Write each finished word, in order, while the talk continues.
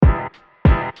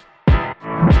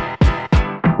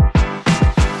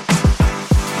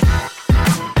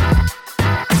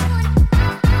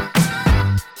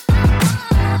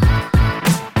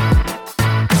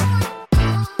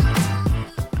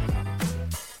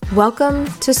Welcome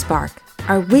to Spark,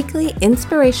 our weekly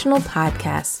inspirational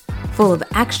podcast full of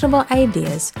actionable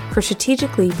ideas for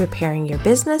strategically preparing your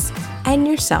business and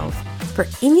yourself for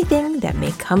anything that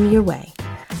may come your way.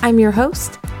 I'm your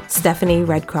host, Stephanie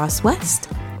Red Cross West,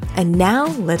 and now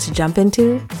let's jump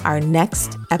into our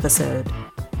next episode.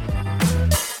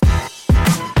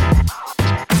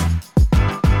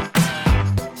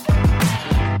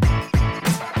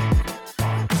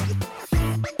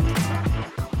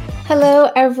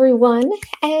 Hello, everyone,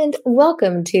 and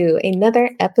welcome to another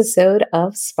episode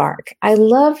of Spark. I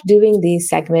love doing these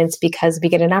segments because we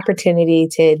get an opportunity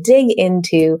to dig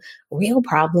into real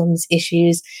problems,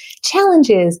 issues,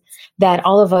 challenges that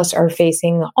all of us are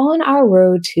facing on our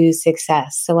road to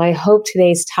success. So I hope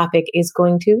today's topic is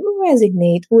going to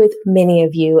resonate with many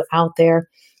of you out there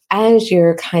as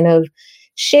you're kind of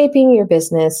shaping your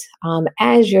business,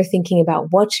 as you're thinking about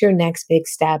what's your next big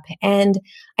step. And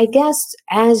I guess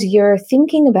as you're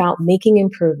thinking about making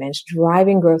improvements,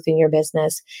 driving growth in your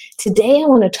business, today I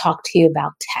want to talk to you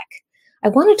about tech. I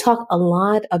want to talk a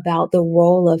lot about the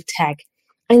role of tech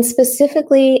and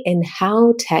specifically in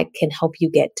how tech can help you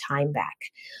get time back.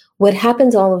 What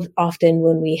happens often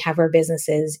when we have our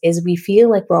businesses is we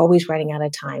feel like we're always running out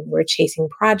of time. We're chasing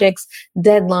projects,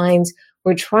 deadlines.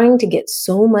 We're trying to get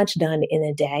so much done in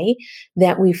a day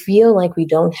that we feel like we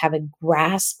don't have a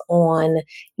grasp on,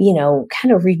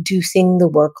 kind of reducing the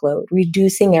workload,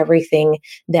 reducing everything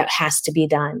that has to be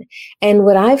done. And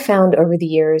what I've found over the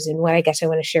years, and what I guess I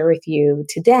want to share with you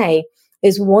today,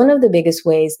 is one of the biggest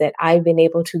ways that I've been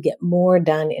able to get more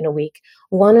done in a week.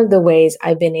 One of the ways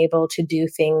I've been able to do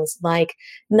things like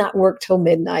not work till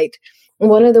midnight.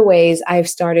 One of the ways I've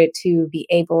started to be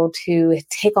able to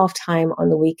take off time on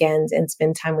the weekends and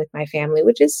spend time with my family,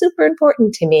 which is super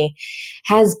important to me,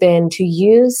 has been to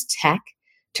use tech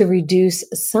to reduce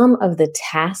some of the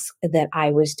tasks that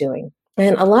I was doing.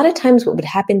 And a lot of times what would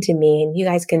happen to me, and you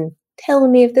guys can tell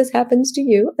me if this happens to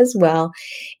you as well,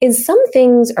 is some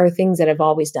things are things that I've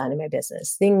always done in my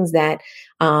business, things that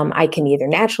I can either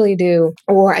naturally do,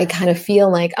 or I kind of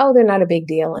feel like, oh, they're not a big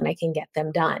deal and I can get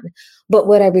them done. But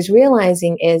what I was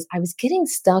realizing is I was getting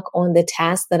stuck on the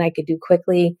tasks that I could do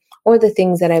quickly or the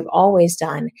things that I've always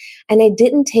done. And I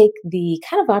didn't take the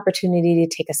kind of opportunity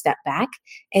to take a step back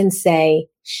and say,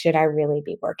 should I really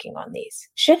be working on these?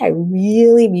 Should I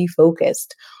really be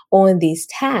focused on these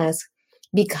tasks?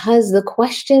 Because the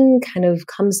question kind of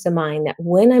comes to mind that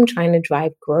when I'm trying to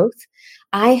drive growth,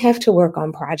 I have to work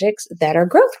on projects that are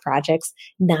growth projects,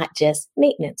 not just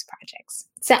maintenance projects.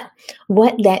 So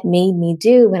what that made me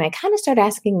do when I kind of started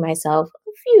asking myself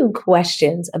a few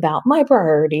questions about my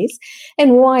priorities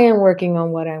and why I'm working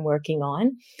on what I'm working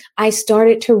on, I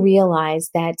started to realize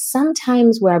that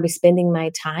sometimes where I was spending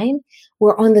my time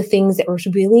were on the things that were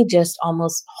really just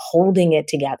almost holding it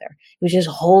together. It was just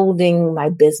holding my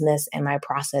business and my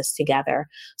process together.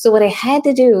 So what I had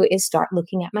to do is start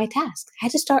looking at my tasks. I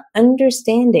had to start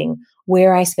understanding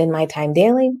where I spend my time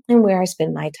daily and where I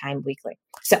spend my time weekly.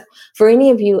 So for any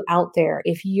of you out there,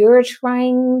 if you're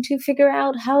trying to figure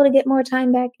out how to get more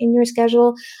time back in your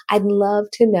schedule, I'd love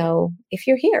to know if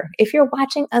you're here. If you're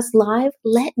watching us live,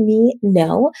 let me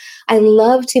know. I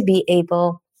love to be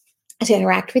able to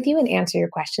interact with you and answer your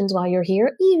questions while you're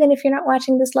here. Even if you're not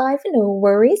watching this live, no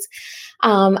worries.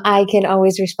 I can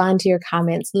always respond to your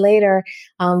comments later,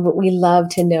 but we love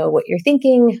to know what you're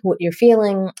thinking, what you're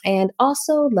feeling, and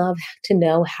also love to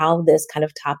know how this kind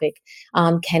of topic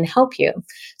can help you.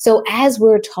 So as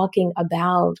we're talking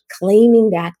about claiming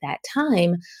back that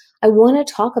time, I want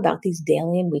to talk about these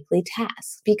daily and weekly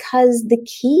tasks because the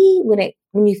key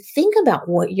when you think about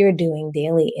what you're doing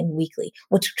daily and weekly,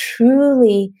 what's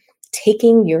truly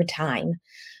taking your time,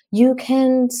 you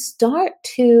can start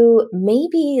to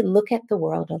maybe look at the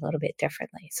world a little bit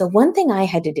differently. So one thing I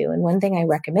had to do, and one thing I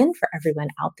recommend for everyone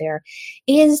out there,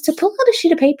 is to pull out a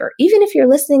sheet of paper. Even if you're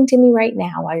listening to me right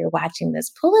now while you're watching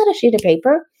this, pull out a sheet of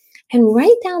paper and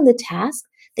write down the task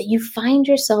that you find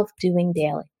yourself doing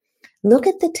daily. Look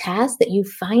at the tasks that you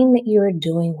find that you're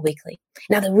doing weekly.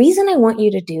 Now, the reason I want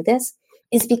you to do this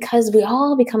is because we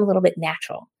all become a little bit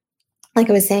natural. Like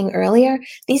I was saying earlier,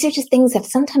 these are just things that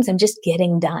sometimes I'm just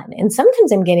getting done. And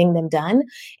sometimes I'm getting them done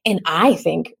in, I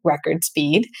think, record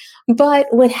speed. But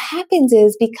what happens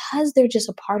is because they're just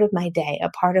a part of my day, a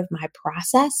part of my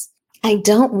process, I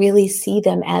don't really see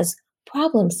them as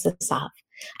problems to solve.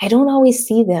 I don't always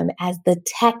see them as the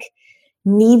tech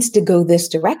needs to go this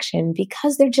direction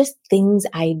because they're just things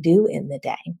I do in the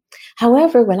day.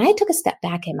 However, when I took a step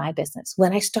back in my business,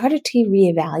 when I started to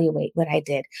reevaluate what I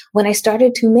did, when I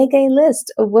started to make a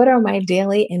list of what are my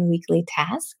daily and weekly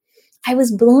tasks, I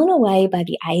was blown away by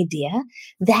the idea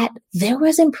that there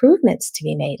was improvements to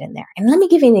be made in there. And let me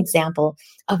give you an example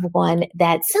of one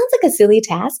that sounds like a silly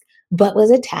task, but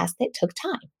was a task that took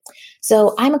time.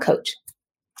 So I'm a coach.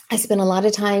 I spend a lot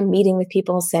of time meeting with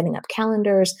people, setting up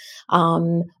calendars,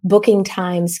 booking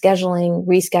time, scheduling,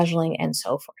 rescheduling, and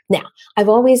so forth. Now, I've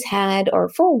always had, or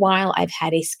for a while, I've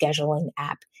had a scheduling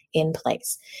app in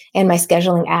place. And my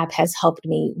scheduling app has helped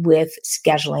me with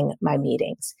scheduling my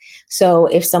meetings. So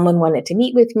if someone wanted to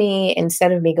meet with me,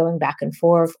 instead of me going back and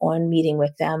forth on meeting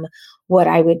with them, what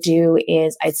I would do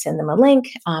is I'd send them a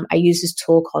link. I use this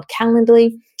tool called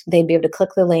Calendly. They'd be able to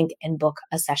click the link and book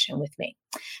a session with me.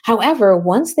 However,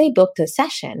 once they booked a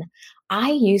session,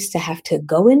 I used to have to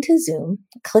go into Zoom,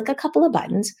 click a couple of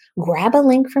buttons, grab a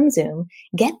link from Zoom,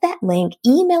 get that link,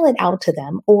 email it out to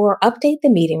them, or update the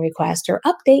meeting request or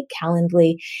update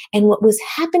Calendly. And what was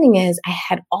happening is I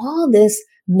had all this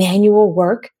manual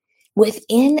work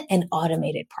within an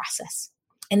automated process.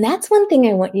 And that's one thing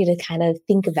I want you to kind of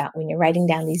think about when you're writing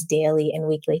down these daily and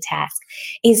weekly tasks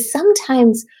is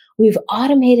sometimes we've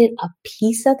automated a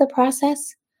piece of the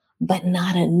process, but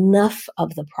not enough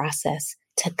of the process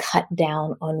to cut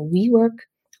down on rework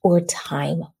or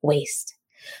time waste.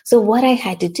 So what I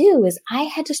had to do is I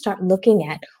had to start looking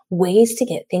at ways to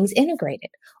get things integrated,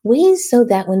 ways so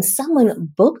that when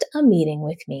someone booked a meeting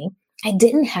with me, I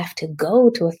didn't have to go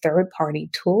to a third-party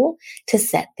tool to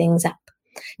set things up.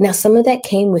 Now, some of that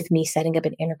came with me setting up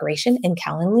an integration in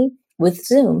Calendly with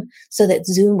Zoom so that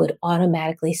Zoom would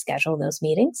automatically schedule those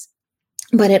meetings.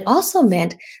 But it also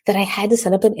meant that I had to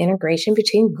set up an integration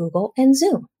between Google and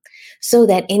Zoom so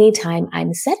that anytime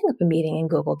I'm setting up a meeting in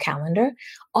Google Calendar,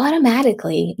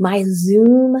 automatically my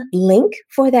Zoom link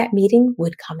for that meeting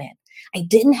would come in. I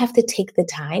didn't have to take the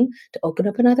time to open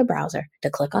up another browser, to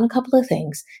click on a couple of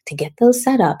things, to get those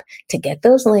set up, to get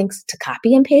those links, to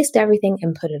copy and paste everything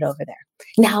and put it over there.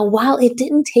 Now, while it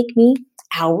didn't take me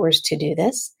hours to do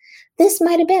this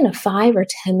might have been a 5 or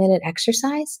 10-minute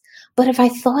exercise. But if I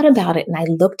thought about it and I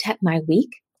looked at my week,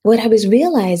 what I was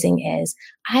realizing is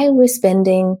I was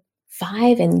spending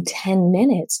 5 and 10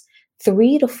 minutes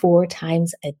 3 to 4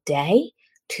 times a day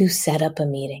to set up a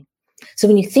meeting. So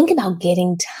when you think about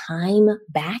getting time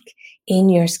back in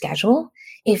your schedule,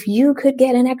 if you could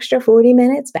get an extra 40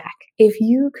 minutes back, if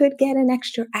you could get an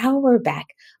extra hour back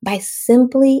by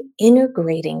simply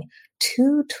integrating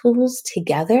 2 tools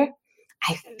together,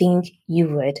 I think you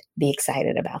would be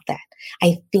excited about that.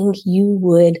 I think you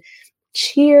would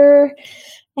cheer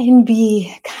and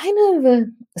be kind of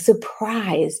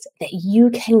surprised that you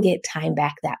can get time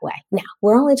back that way. Now,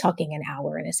 we're only talking an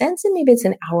hour in a sense, and maybe it's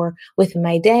an hour within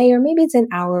my day, or maybe it's an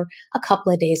hour a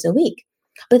couple of days a week.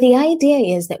 But the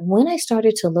idea is that when I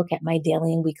started to look at my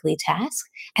daily and weekly tasks,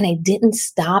 and I didn't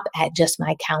stop at just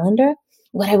my calendar,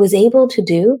 what I was able to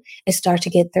do is start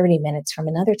to get 30 minutes from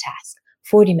another task,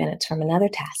 40 minutes from another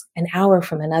task, an hour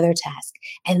from another task.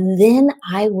 And then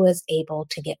I was able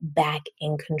to get back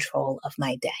in control of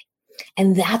my day.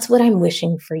 And that's what I'm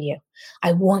wishing for you.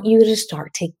 I want you to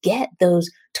start to get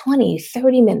those 20,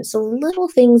 30 minutes, so little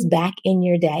things back in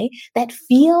your day that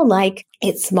feel like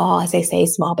it's small, as they say,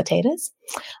 small potatoes.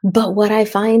 But what I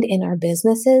find in our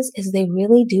businesses is they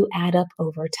really do add up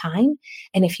over time.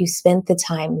 And if you spent the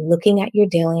time looking at your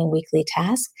daily and weekly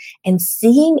tasks and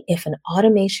seeing if an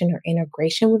automation or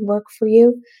integration would work for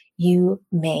you, you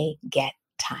may get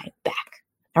time back.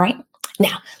 All right.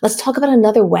 Now, let's talk about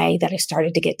another way that I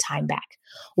started to get time back.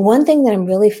 One thing that I'm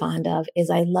really fond of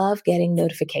is I love getting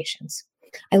notifications.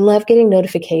 I love getting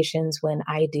notifications when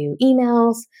I do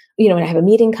emails, when I have a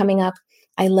meeting coming up.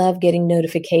 I love getting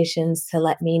notifications to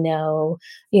let me know,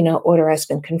 order has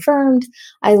been confirmed.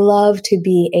 I love to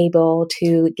be able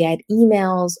to get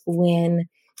emails when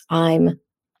I'm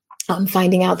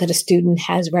finding out that a student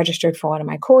has registered for one of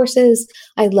my courses.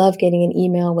 I love getting an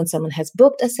email when someone has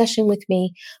booked a session with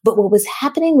me. But what was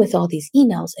happening with all these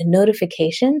emails and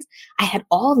notifications, I had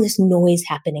all this noise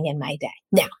happening in my day.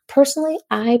 Now, personally,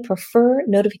 I prefer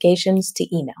notifications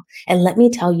to email. And let me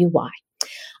tell you why.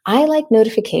 I like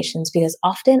notifications because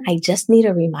often I just need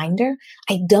a reminder.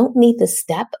 I don't need the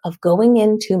step of going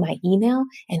into my email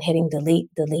and hitting delete,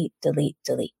 delete, delete,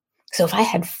 delete. So if I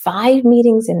had 5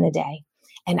 meetings in the day,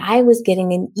 and I was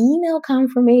getting an email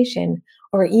confirmation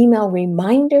or email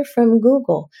reminder from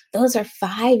Google, those are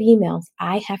 5 emails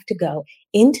I have to go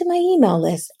into my email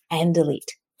list and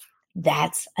delete.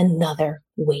 That's another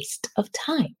waste of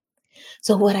time.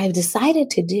 So what I've decided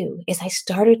to do is I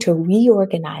started to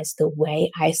reorganize the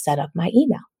way I set up my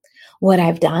email. What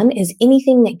I've done is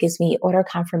anything that gives me order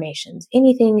confirmations,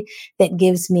 anything that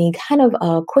gives me kind of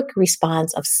a quick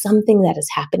response of something that is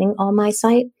happening on my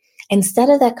site, Instead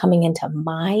of that coming into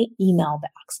my email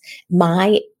box,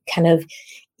 my kind of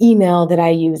email that I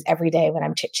use every day when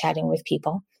I'm chit-chatting with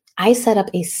people, I set up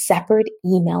a separate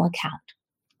email account.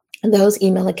 And those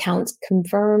email accounts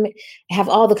have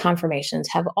all the confirmations,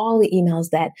 have all the emails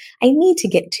that I need to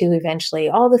get to eventually,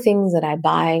 all the things that I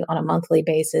buy on a monthly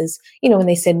basis. When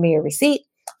they send me a receipt,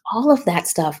 all of that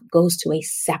stuff goes to a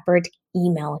separate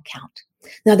email account.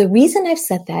 Now, the reason I've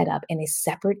set that up in a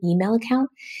separate email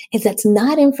account is that's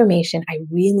not information I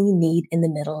really need in the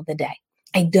middle of the day.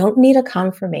 I don't need a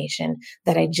confirmation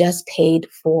that I just paid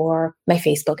for my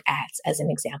Facebook ads, as an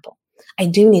example. I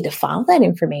do need to file that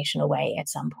information away at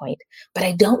some point, but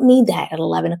I don't need that at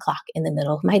 11 o'clock in the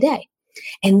middle of my day.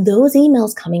 And those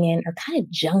emails coming in are kind of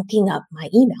junking up my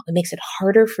email. It makes it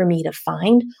harder for me to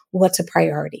find what's a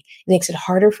priority. It makes it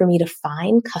harder for me to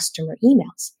find customer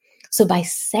emails. So by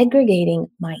segregating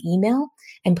my email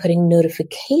and putting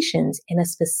notifications in a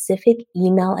specific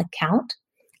email account,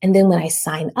 and then when I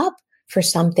sign up for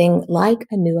something like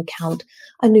a new account,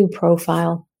 a new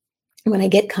profile, when I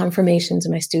get confirmations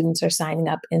my students are signing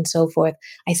up and so forth,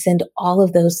 I send all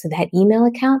of those to that email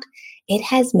account. It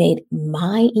has made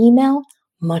my email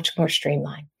much more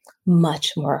streamlined,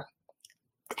 much more,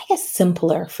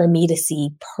 simpler for me to see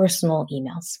personal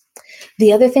emails.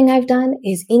 The other thing I've done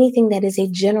is anything that is a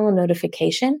general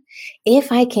notification,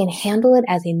 if I can handle it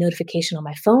as a notification on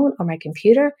my phone or my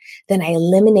computer, then I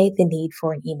eliminate the need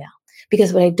for an email.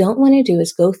 Because what I don't want to do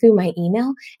is go through my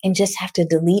email and just have to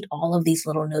delete all of these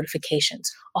little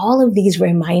notifications, all of these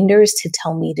reminders to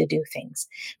tell me to do things.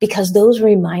 Because those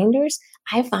reminders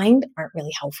I find aren't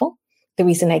really helpful. The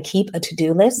reason I keep a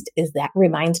to-do list is that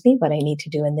reminds me what I need to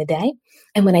do in the day.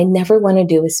 And what I never want to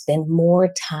do is spend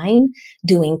more time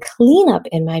doing cleanup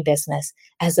in my business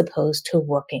as opposed to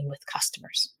working with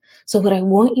customers. So what I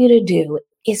want you to do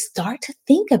is start to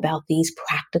think about these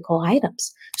practical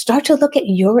items. Start to look at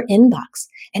your inbox.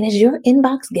 And is your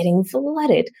inbox getting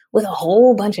flooded with a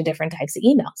whole bunch of different types of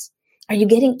emails? Are you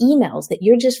getting emails that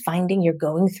you're just finding you're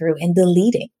going through and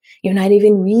deleting? You're not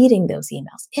even reading those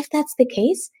emails. If that's the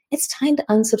case, it's time to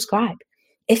unsubscribe.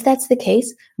 If that's the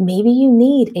case, maybe you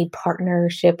need a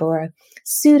partnership or a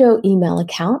pseudo email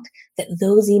account that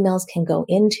those emails can go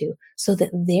into so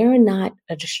that they're not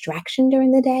a distraction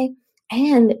during the day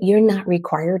and you're not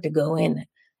required to go in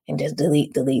and just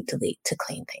delete to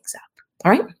clean things up.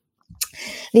 All right.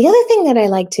 The other thing that I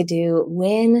like to do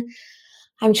when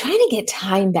I'm trying to get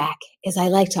time back is I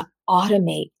like to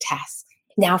automate tasks.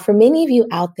 Now, for many of you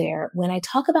out there, when I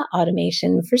talk about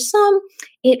automation, for some,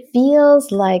 it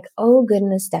feels like, oh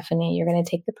goodness, Stephanie, you're going to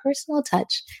take the personal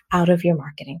touch out of your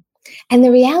marketing. And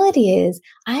the reality is,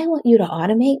 I want you to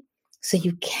automate so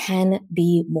you can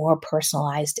be more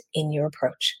personalized in your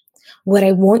approach. What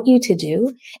I want you to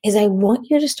do is I want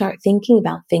you to start thinking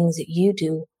about things that you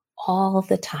do all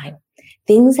the time,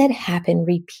 things that happen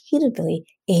repeatedly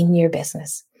in your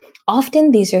business.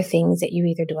 Often these are things that you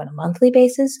either do on a monthly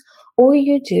basis or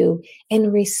you do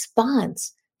in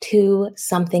response to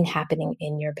something happening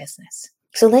in your business.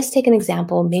 So let's take an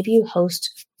example. Maybe you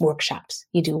host workshops.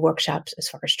 You do workshops as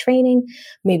far as training.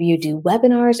 Maybe you do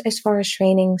webinars as far as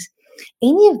trainings.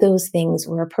 Any of those things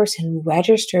where a person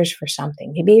registers for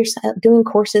something, maybe you're doing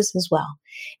courses as well.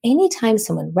 Anytime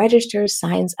someone registers,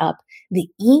 signs up, the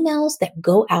emails that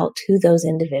go out to those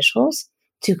individuals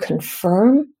to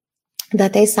confirm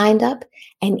that they signed up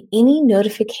and any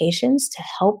notifications to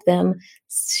help them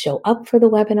show up for the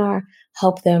webinar,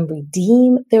 help them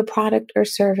redeem their product or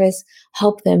service,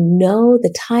 help them know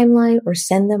the timeline or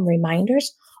send them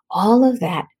reminders, all of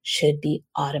that should be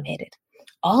automated.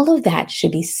 All of that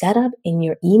should be set up in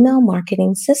your email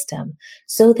marketing system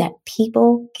so that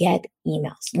people get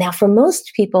emails. Now, for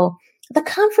most people, the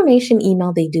confirmation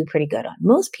email they do pretty good on.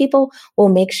 Most people will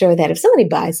make sure that if somebody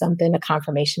buys something, a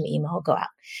confirmation email will go out.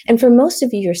 And for most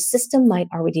of you, your system might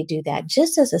already do that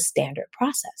just as a standard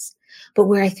process. But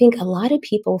where I think a lot of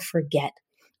people forget,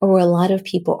 or where a lot of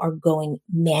people are going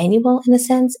manual in a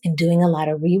sense and doing a lot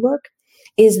of rework,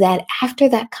 is that after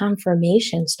that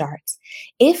confirmation starts,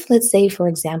 if let's say, for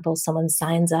example, someone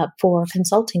signs up for a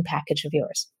consulting package of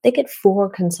yours, they get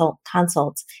 4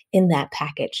 consults in that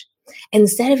package.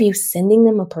 Instead of you sending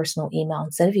them a personal email,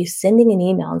 instead of you sending an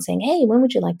email and saying, hey, when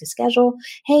would you like to schedule?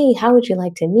 Hey, how would you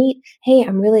like to meet? Hey,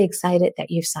 I'm really excited that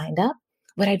you've signed up.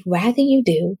 What I'd rather you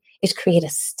do is create a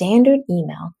standard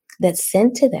email that's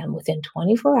sent to them within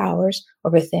 24 hours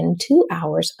or within 2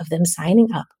 hours of them signing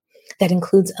up that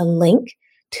includes a link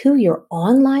to your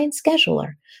online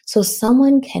scheduler so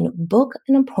someone can book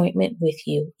an appointment with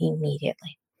you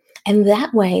immediately. And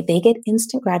that way they get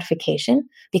instant gratification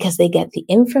because they get the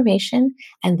information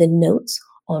and the notes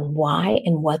on why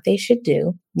and what they should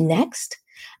do next,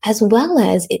 as well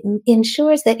as it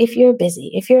ensures that if you're busy,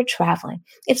 if you're traveling,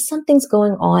 if something's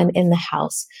going on in the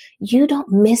house, you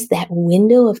don't miss that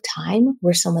window of time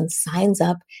where someone signs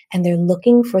up and they're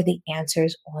looking for the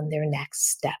answers on their next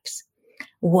steps.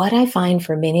 What I find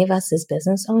for many of us as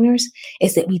business owners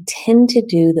is that we tend to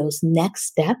do those next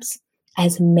steps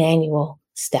as manual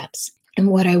steps. And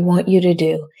what I want you to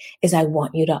do is I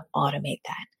want you to automate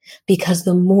that, because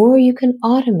the more you can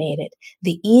automate it,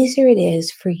 the easier it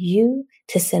is for you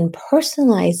to send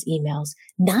personalized emails,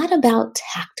 not about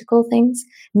tactical things,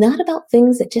 not about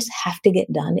things that just have to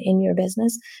get done in your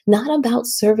business, not about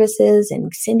services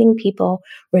and sending people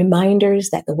reminders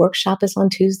that the workshop is on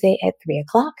Tuesday at 3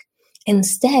 o'clock.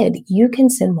 Instead, you can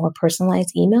send more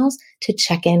personalized emails to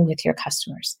check in with your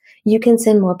customers. You can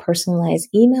send more personalized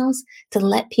emails to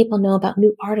let people know about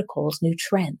new articles, new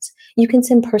trends. You can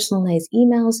send personalized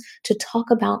emails to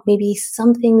talk about maybe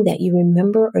something that you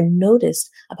remember or noticed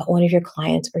about one of your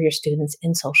clients or your students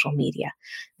in social media.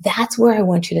 That's where I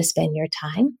want you to spend your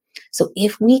time. So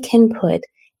if we can put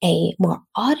a more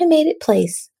automated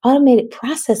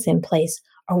process in place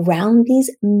around these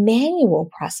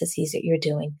manual processes that you're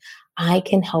doing, I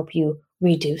can help you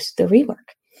reduce the rework.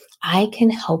 I can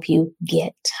help you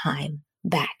get time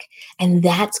back. And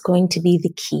that's going to be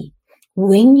the key.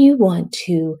 When you want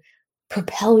to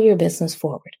propel your business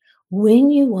forward,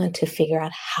 when you want to figure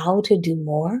out how to do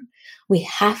more, we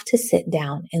have to sit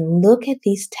down and look at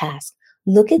these tasks,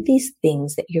 look at these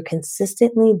things that you're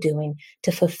consistently doing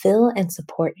to fulfill and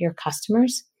support your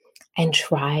customers, and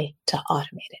try to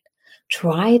automate it.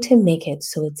 Try to make it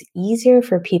so it's easier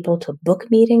for people to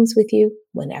book meetings with you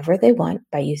whenever they want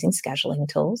by using scheduling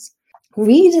tools.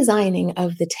 Redesigning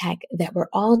of the tech that we're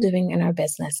all doing in our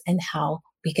business and how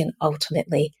we can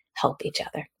ultimately help each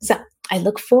other. So I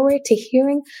look forward to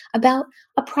hearing about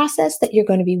a process that you're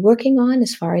going to be working on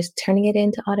as far as turning it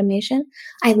into automation.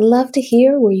 I'd love to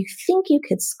hear where you think you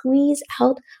could squeeze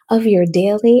out of your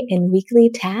daily and weekly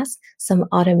tasks some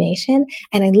automation.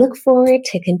 And I look forward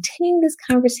to continuing this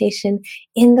conversation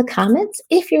in the comments.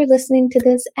 If you're listening to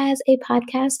this as a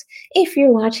podcast, if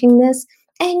you're watching this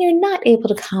and you're not able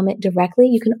to comment directly,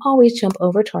 you can always jump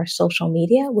over to our social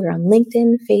media. We're on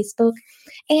LinkedIn, Facebook,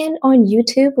 and on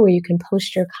YouTube, where you can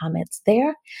post your comments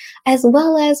there. As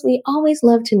well as, we always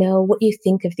love to know what you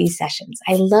think of these sessions.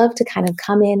 I love to kind of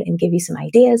come in and give you some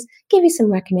ideas, give you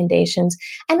some recommendations,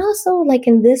 and also, like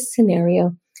in this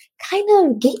scenario, kind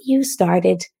of get you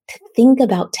started to think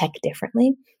about tech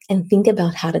differently and think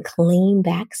about how to claim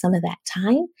back some of that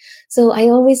time. So I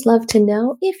always love to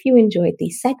know if you enjoyed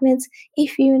these segments,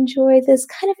 if you enjoy this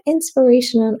kind of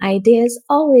inspirational ideas.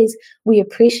 Always, we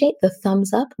appreciate the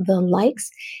thumbs up, the likes,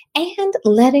 and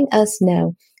letting us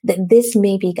know that this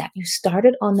maybe got you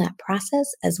started on that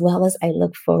process, as well as I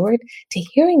look forward to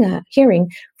hearing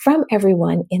from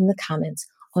everyone in the comments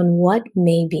on what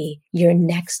may be your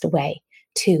next way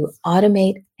to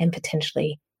automate and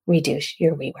potentially reduce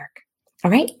your rework. All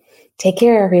right. Take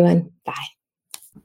care, everyone. Bye.